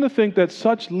 we tend to think that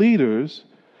such leaders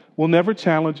will never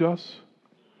challenge us,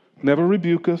 never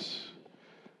rebuke us,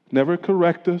 never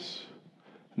correct us,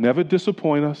 never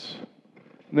disappoint us,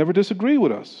 never disagree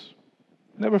with us,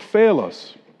 never fail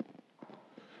us.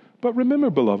 But remember,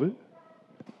 beloved,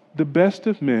 the best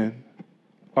of men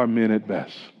are men at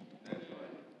best.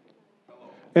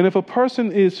 And if a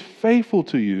person is faithful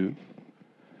to you,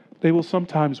 they will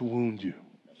sometimes wound you.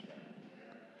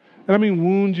 And I mean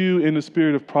wound you in the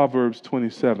spirit of Proverbs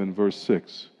 27, verse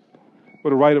 6, where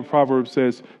the writer of Proverbs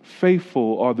says,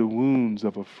 faithful are the wounds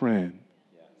of a friend,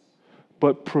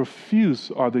 but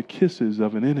profuse are the kisses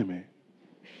of an enemy.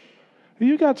 And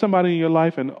you got somebody in your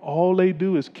life and all they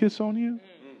do is kiss on you,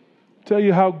 tell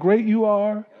you how great you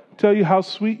are, tell you how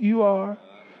sweet you are,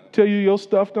 tell you your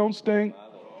stuff don't stink.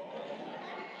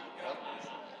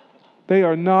 They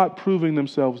are not proving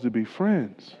themselves to be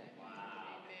friends.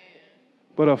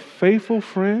 But a faithful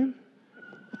friend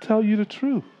will tell you the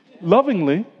truth.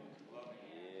 Lovingly,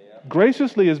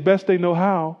 graciously as best they know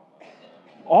how,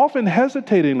 often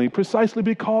hesitatingly, precisely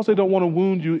because they don't want to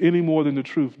wound you any more than the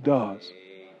truth does.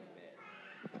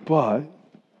 But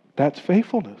that's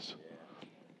faithfulness.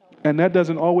 And that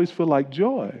doesn't always feel like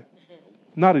joy.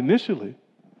 Not initially.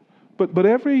 But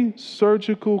every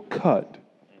surgical cut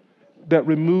that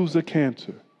removes a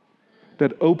cancer,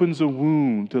 that opens a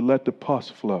wound to let the pus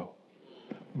flow,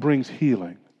 brings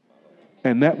healing.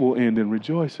 And that will end in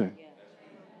rejoicing.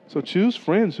 So choose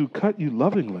friends who cut you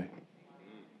lovingly,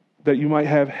 that you might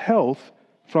have health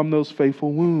from those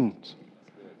faithful wounds.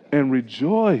 And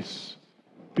rejoice.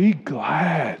 Be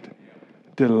glad.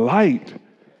 Delight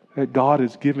that God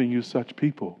is giving you such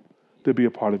people to be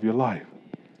a part of your life.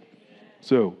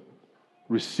 So,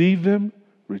 receive them,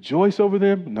 rejoice over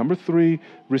them. Number 3,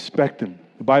 respect them.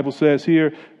 The Bible says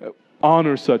here,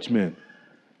 honor such men.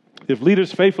 If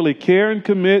leaders faithfully care and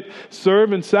commit,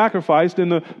 serve and sacrifice, then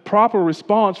the proper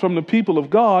response from the people of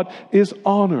God is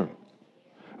honor.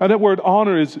 Now, that word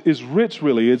honor is rich,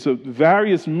 really. It's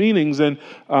various meanings and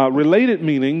related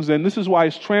meanings, and this is why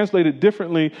it's translated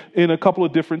differently in a couple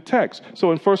of different texts.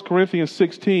 So in 1 Corinthians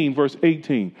 16, verse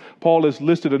 18, Paul has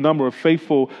listed a number of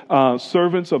faithful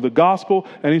servants of the gospel,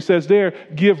 and he says there,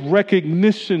 give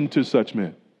recognition to such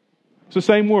men. It's the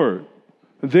same word.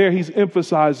 There he's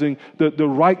emphasizing the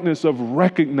rightness of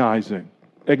recognizing,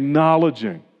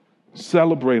 acknowledging,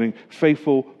 celebrating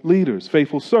faithful leaders,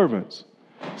 faithful servants.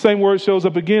 Same word shows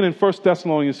up again in 1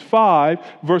 Thessalonians 5,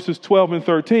 verses 12 and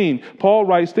 13. Paul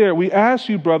writes there, we ask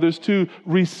you, brothers, to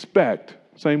respect,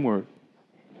 same word,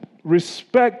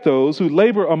 respect those who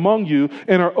labor among you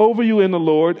and are over you in the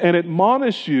Lord and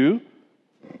admonish you.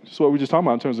 That's what we're just talking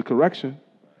about in terms of correction.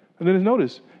 And then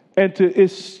notice, and to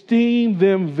esteem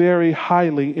them very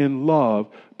highly in love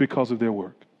because of their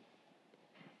work.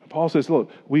 Paul says, look,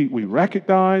 we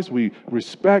recognize, we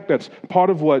respect. That's part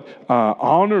of what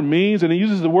honor means. And he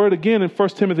uses the word again in 1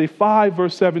 Timothy 5,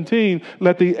 verse 17.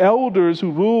 Let the elders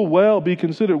who rule well be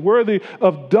considered worthy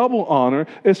of double honor,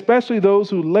 especially those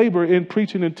who labor in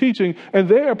preaching and teaching. And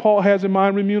there Paul has in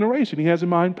mind remuneration. He has in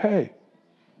mind pay.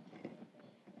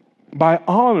 By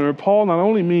honor, Paul not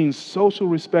only means social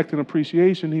respect and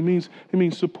appreciation, he means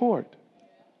support.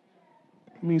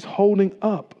 It means holding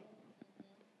up.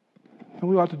 And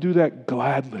we ought to do that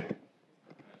gladly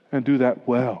and do that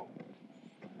well.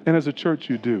 And as a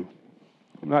church, you do.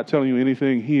 I'm not telling you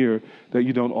anything here that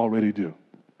you don't already do.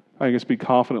 I can speak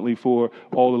confidently for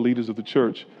all the leaders of the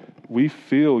church. We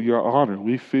feel your honor.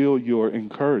 We feel your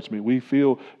encouragement. We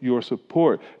feel your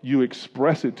support. You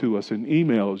express it to us in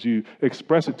emails. You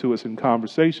express it to us in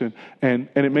conversation. And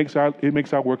it makes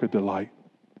our work a delight.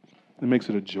 It makes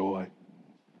it a joy.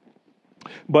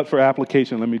 But for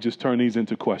application, let me just turn these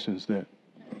into questions then.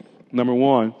 Number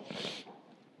one,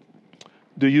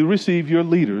 do you receive your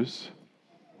leaders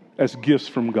as gifts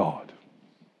from God?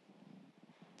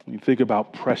 When you think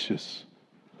about Precious,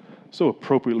 so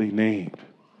appropriately named.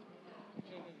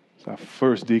 It's our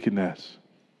first deaconess.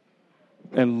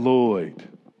 And Lloyd,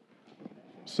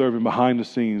 serving behind the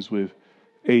scenes with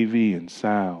AV and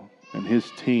sound and his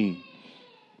team.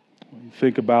 When you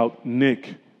think about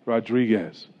Nick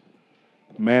Rodriguez,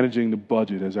 managing the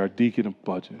budget as our deacon of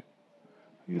budget.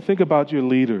 You think about your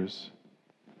leaders.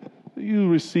 You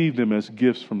receive them as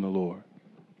gifts from the Lord.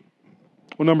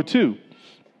 Well, number two,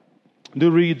 do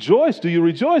you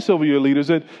rejoice over your leaders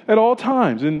at all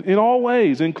times, in all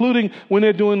ways, including when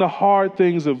they're doing the hard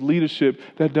things of leadership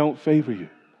that don't favor you?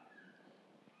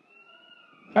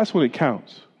 That's when it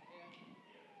counts.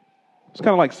 It's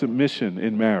kind of like submission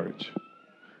in marriage.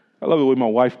 I love the way my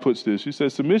wife puts this. She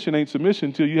says, submission ain't submission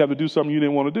until you have to do something you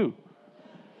didn't want to do.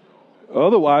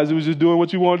 Otherwise, it was just doing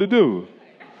what you wanted to do.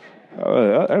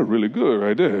 That's really good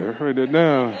right there. Write that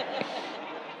down.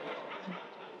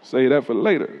 Say that for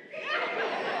later.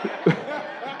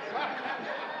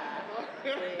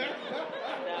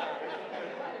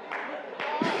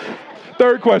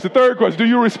 Third question. Do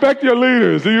you respect your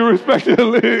leaders? Do you respect your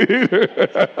leaders?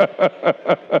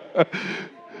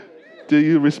 Do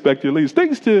you respect your leaders?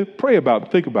 Things to pray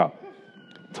about, think about,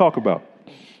 talk about.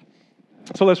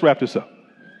 So let's wrap this up.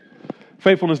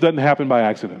 Faithfulness doesn't happen by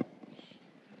accident.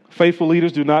 Faithful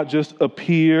leaders do not just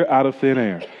appear out of thin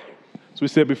air. As we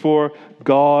said before,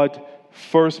 God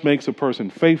first makes a person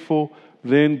faithful,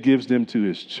 then gives them to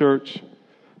his church.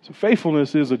 So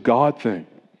faithfulness is a God thing.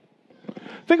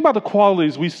 Think about the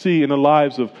qualities we see in the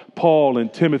lives of Paul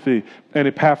and Timothy and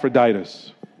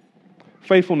Epaphroditus.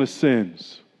 Faithfulness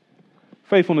sins.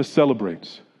 Faithfulness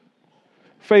celebrates.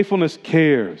 Faithfulness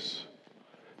cares.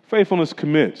 Faithfulness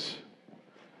commits.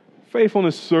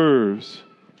 Faithfulness serves.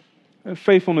 And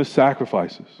faithfulness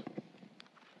sacrifices.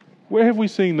 Where have we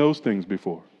seen those things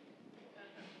before?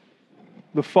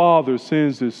 The Father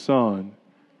sends his Son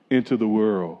into the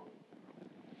world.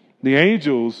 The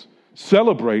angels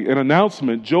celebrate an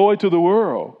announcement, joy to the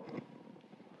world.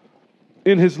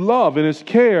 In his love, in his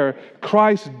care,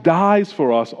 Christ dies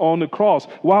for us on the cross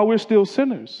while we're still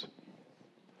sinners.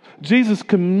 Jesus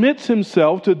commits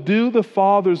himself to do the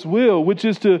Father's will, which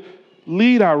is to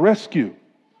lead our rescue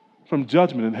from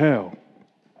judgment in hell.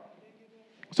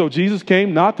 So Jesus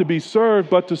came not to be served,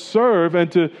 but to serve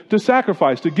and to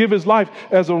sacrifice, to give his life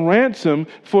as a ransom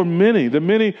for many, the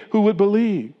many who would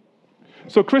believe.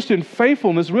 So Christian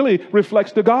faithfulness really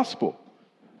reflects the gospel.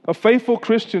 A faithful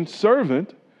Christian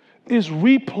servant is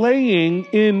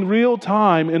replaying in real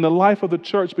time in the life of the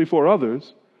church before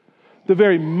others the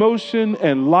very motion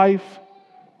and life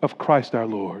of Christ our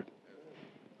Lord.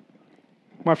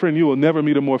 My friend, you will never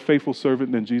meet a more faithful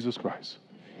servant than Jesus Christ.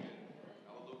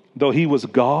 Though he was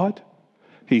God,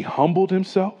 he humbled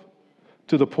himself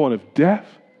to the point of death,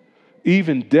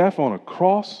 even death on a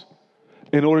cross,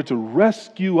 in order to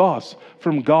rescue us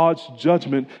from God's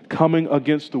judgment coming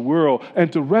against the world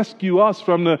and to rescue us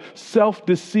from the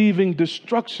self-deceiving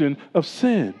destruction of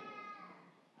sin.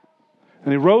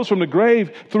 And he rose from the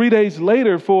grave 3 days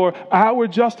later for our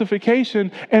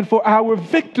justification and for our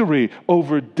victory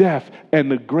over death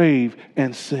and the grave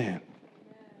and sin.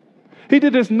 He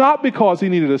did this not because he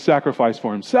needed a sacrifice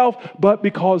for himself, but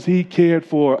because he cared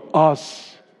for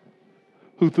us,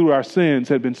 who through our sins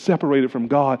had been separated from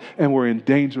God and were in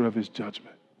danger of his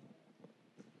judgment.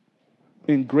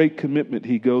 In great commitment,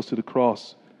 he goes to the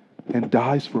cross and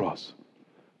dies for us,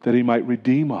 that he might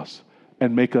redeem us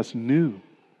and make us new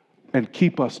and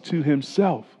keep us to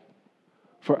himself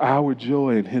for our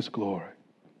joy and his glory.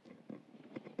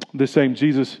 This same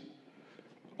Jesus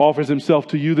offers himself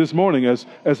to you this morning as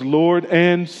Lord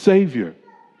and Savior.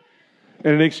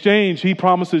 And in exchange, he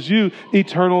promises you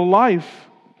eternal life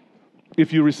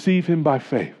if you receive him by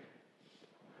faith.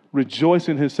 Rejoice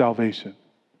in his salvation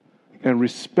and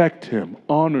respect him,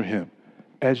 honor him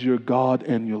as your God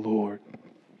and your Lord.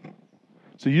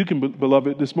 So you can,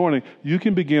 beloved, this morning, you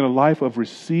can begin a life of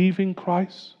receiving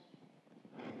Christ.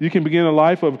 You can begin a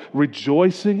life of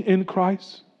rejoicing in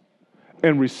Christ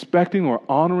and respecting or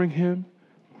honoring him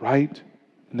right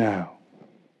now.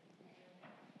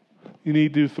 You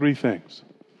need to do 3 things.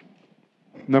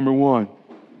 Number 1,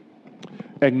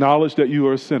 acknowledge that you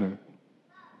are a sinner,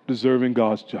 deserving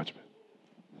God's judgment.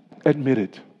 Admit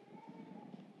it.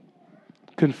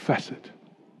 Confess it.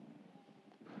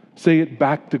 Say it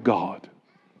back to God.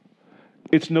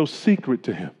 It's no secret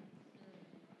to him.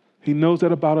 He knows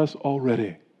that about us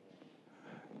already.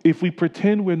 If we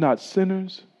pretend we're not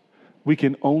sinners, we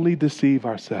can only deceive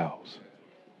ourselves,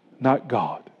 not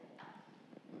God.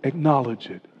 Acknowledge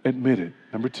it. Admit it.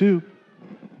 Number 2,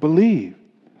 believe.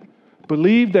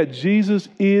 Believe that Jesus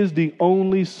is the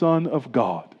only Son of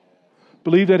God.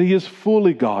 Believe that he is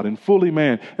fully God and fully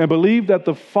man. And believe that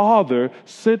the Father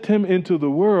sent him into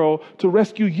the world to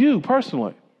rescue you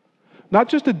personally. Not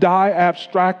just to die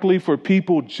abstractly for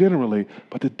people generally,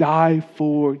 but to die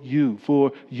for you,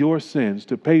 for your sins,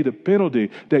 to pay the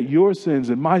penalty that your sins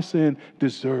and my sin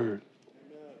deserve.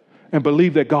 And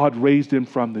believe that God raised him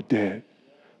from the dead.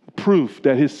 Proof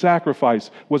that his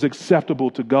sacrifice was acceptable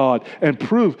to God, and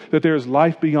proof that there is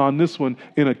life beyond this one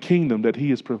in a kingdom that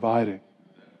he is providing.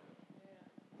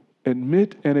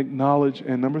 Admit and acknowledge,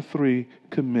 and number 3,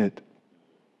 commit.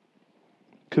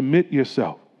 Commit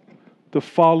yourself to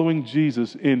following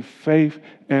Jesus in faith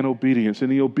and obedience,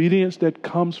 and the obedience that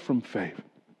comes from faith.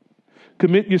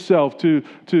 Commit yourself to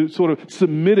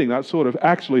submitting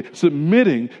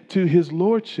to his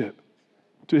lordship,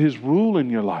 to his rule in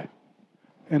your life,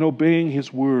 and obeying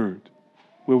his word,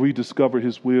 where we discover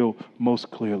his will most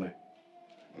clearly.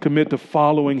 Commit to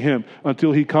following him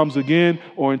until he comes again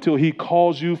or until he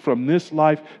calls you from this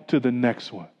life to the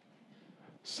next one.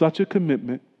 Such a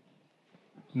commitment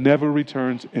never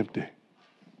returns empty.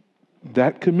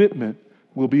 That commitment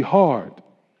will be hard,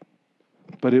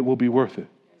 but it will be worth it.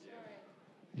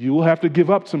 You will have to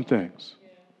give up some things.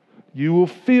 You will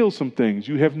feel some things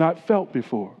you have not felt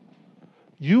before.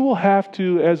 You will have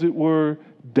to, as it were,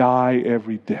 die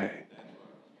every day.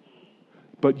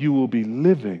 But you will be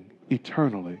living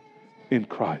eternally in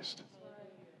Christ.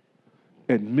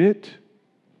 Admit,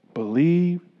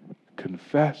 believe,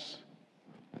 confess,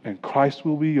 and Christ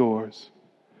will be yours.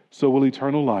 So will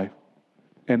eternal life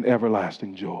and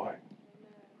everlasting joy.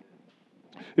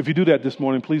 If you do that this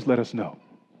morning, please let us know.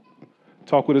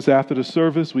 Talk with us after the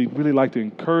service. We'd really like to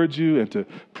encourage you and to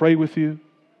pray with you.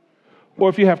 Or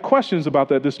if you have questions about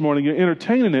that this morning, you're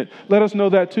entertaining it, let us know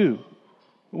that too.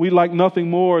 We'd like nothing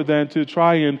more than to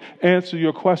try and answer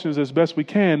your questions as best we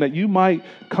can, that you might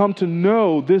come to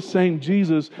know this same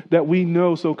Jesus that we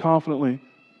know so confidently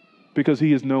because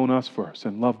he has known us first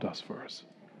and loved us first.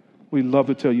 We'd love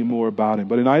to tell you more about him.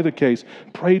 But in either case,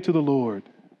 pray to the Lord.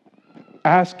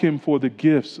 Ask him for the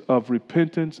gifts of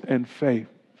repentance and faith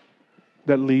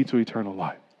that lead to eternal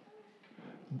life.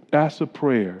 Ask a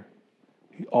prayer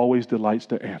he always delights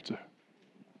to answer.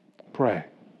 Pray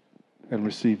and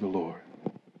receive the Lord.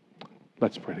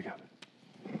 Let's pray together.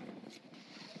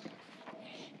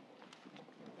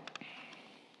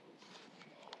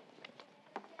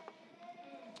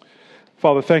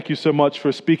 Father, thank you so much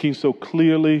for speaking so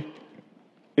clearly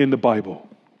in the Bible.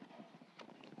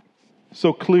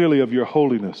 So clearly of your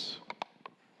holiness.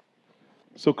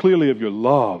 So clearly of your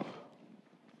love.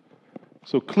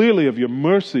 So clearly of your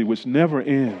mercy, which never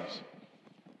ends.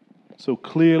 So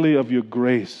clearly of your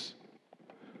grace,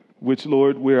 which,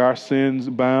 Lord, where our sins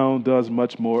abound, does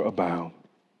much more abound.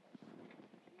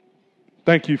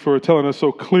 Thank you for telling us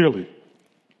so clearly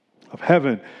of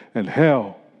heaven and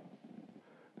hell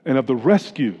and of the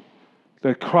rescue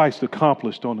that Christ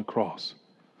accomplished on the cross.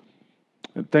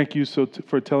 And thank you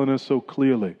for telling us so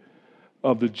clearly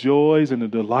of the joys and the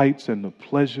delights and the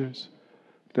pleasures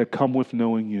that come with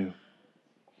knowing you.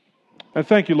 And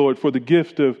thank you, Lord, for the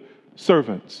gift of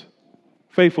servants,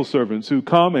 faithful servants who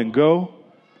come and go,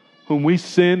 whom we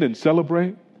send and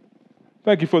celebrate.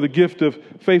 Thank you for the gift of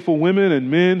faithful women and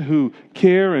men who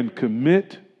care and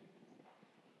commit,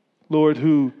 Lord,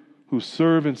 who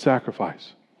serve and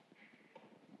sacrifice.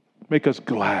 Make us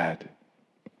glad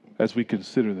as we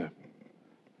consider them.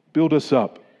 Build us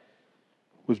up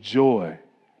with joy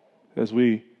as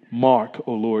we mark,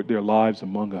 O Lord, their lives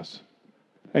among us.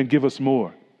 And give us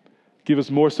more. Give us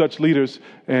more such leaders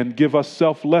and give us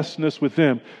selflessness with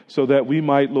them so that we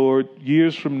might, Lord,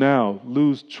 years from now,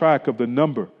 lose track of the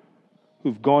number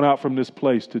who've gone out from this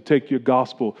place to take your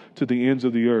gospel to the ends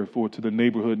of the earth or to the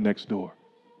neighborhood next door,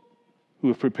 who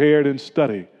have prepared and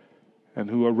studied and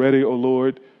who are ready, O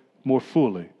Lord, more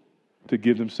fully to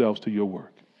give themselves to your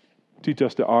work. Teach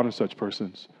us to honor such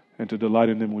persons and to delight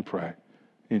in them, we pray.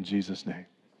 In Jesus' name,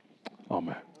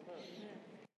 amen.